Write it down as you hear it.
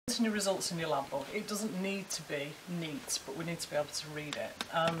Your results in your lab book, it doesn't need to be neat, but we need to be able to read it,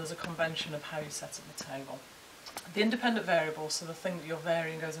 and there's a convention of how you set up the table. The independent variable, so the thing that you're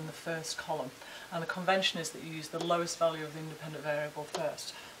varying, goes in the first column, and the convention is that you use the lowest value of the independent variable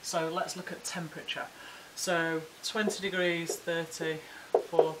first. So let's look at temperature. So 20 degrees, 30,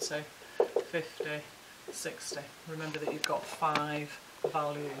 40, 50, 60. Remember that you've got 5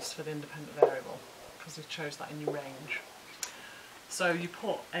 values for the independent variable because we chose that in your range. So you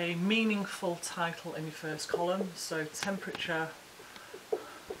put a meaningful title in your first column, so temperature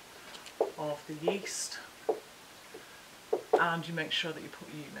of the yeast, and you make sure that you put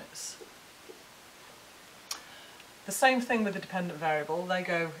units. The same thing with the dependent variable, they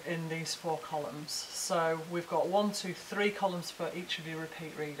go in these 4 columns. So we've got 1, 2, 3 columns for each of your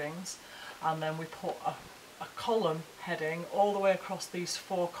repeat readings, and then we put a column heading all the way across these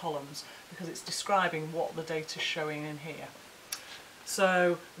 4 columns because it's describing what the data is showing in here.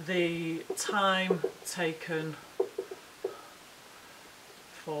 So the time taken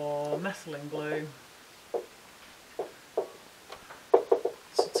for methylene blue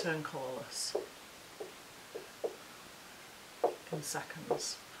to turn colourless in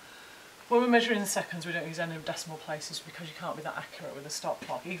seconds. When we're measuring in seconds, we don't use any decimal places because you can't be that accurate with a stop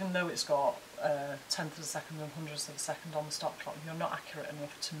clock. Even though it's got tenths of a second and hundredths of a second on the stop clock, you're not accurate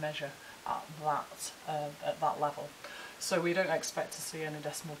enough to measure at that level. So we don't expect to see any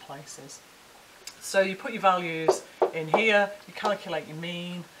decimal places. So you put your values in here, you calculate your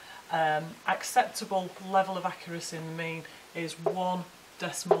mean. Acceptable level of accuracy in the mean is 1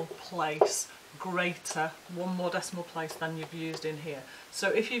 decimal place greater, 1 more decimal place than you've used in here. So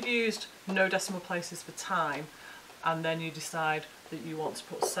if you've used no decimal places for time, and then you decide that you want to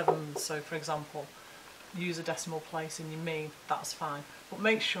put 7, so for example, use a decimal place in your mean, that's fine. But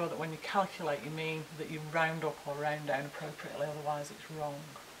make sure that when you calculate your mean that you round up or round down appropriately, otherwise it's wrong.